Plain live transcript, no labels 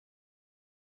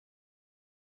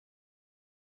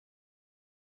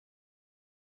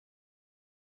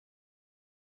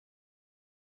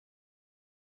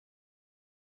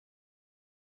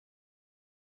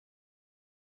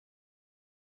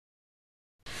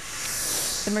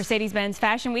The Mercedes-Benz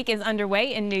Fashion Week is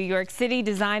underway in New York City.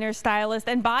 Designers, stylists,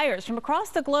 and buyers from across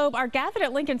the globe are gathered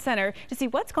at Lincoln Center to see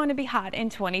what's going to be hot in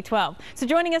 2012. So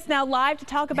joining us now live to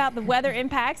talk about the weather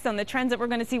impacts on the trends that we're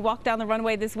going to see walk down the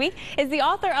runway this week is the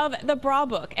author of The Bra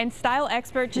Book and style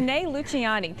expert Jene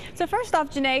Luciani. So first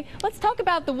off, Jene, let's talk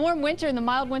about the warm winter and the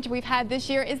mild winter we've had this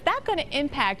year. Is that going to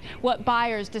impact what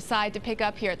buyers decide to pick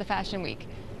up here at the Fashion Week?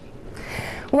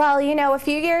 Well, you know, a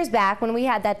few years back when we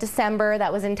had that December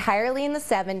that was entirely in the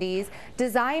 70s,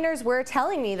 designers were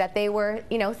telling me that they were,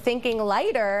 thinking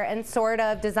lighter and sort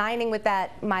of designing with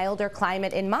that milder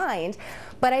climate in mind.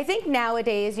 But I think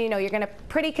nowadays, you're going to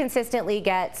pretty consistently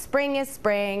get spring is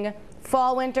spring,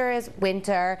 fall, winter is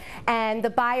winter, and the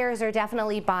buyers are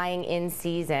definitely buying in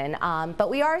season. But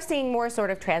we are seeing more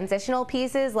sort of transitional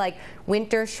pieces like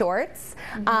winter shorts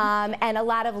and a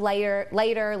lot of lighter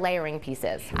layering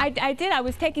pieces. I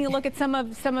was taking a look at some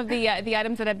of the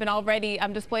items that have been already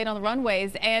displayed on the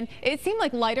runways, and it seemed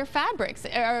like lighter fabrics.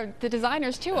 The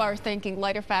designers too are thinking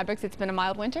lighter fabrics. It's been a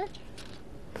mild winter.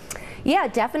 Yeah,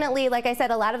 definitely. Like I said,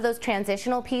 a lot of those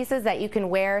transitional pieces that you can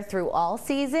wear through all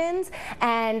seasons,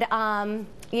 and a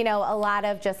lot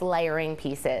of just layering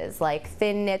pieces like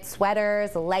thin knit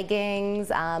sweaters, leggings,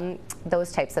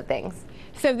 those types of things.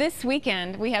 So this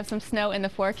weekend we have some snow in the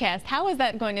forecast. How is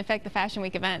that going to affect the Fashion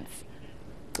Week events?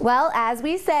 Well, as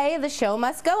we say, the show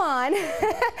must go on.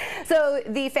 So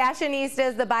the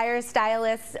fashionistas, the buyers,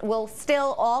 stylists will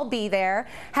still all be there.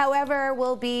 However,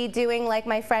 we'll be doing like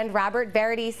my friend Robert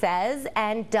Verity says,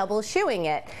 and double shoeing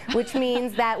it, which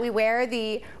means that we wear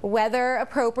the weather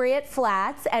appropriate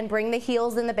flats and bring the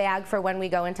heels in the bag for when we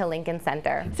go into Lincoln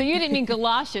Center. So you didn't mean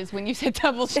galoshes when you said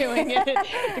double shoeing it.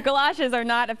 The galoshes are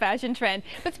not a fashion trend.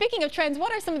 But speaking of trends,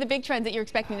 what are some of the big trends that you're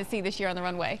expecting to see this year on the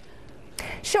runway?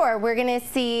 Sure, we're going to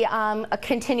see a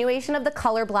continuation of the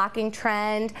color blocking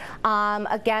trend.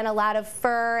 Again, a lot of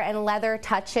fur and leather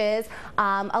touches.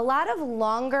 A lot of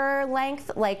longer length,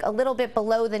 like a little bit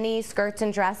below the knee skirts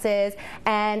and dresses,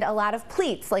 and a lot of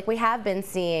pleats like we have been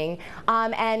seeing.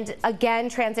 And again,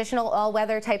 transitional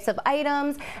all-weather types of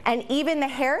items, and even the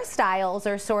hairstyles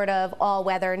are sort of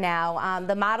all-weather now.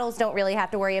 The models don't really have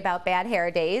to worry about bad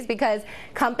hair days because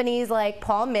companies like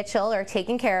Paul Mitchell are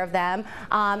taking care of them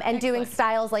and doing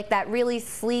styles like that really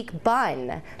sleek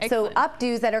bun. Excellent. So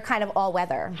updos that are kind of all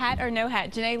weather. Hat or no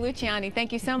hat. Jene Luciani,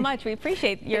 thank you so much. We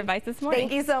appreciate your advice this morning.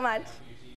 Thank you so much.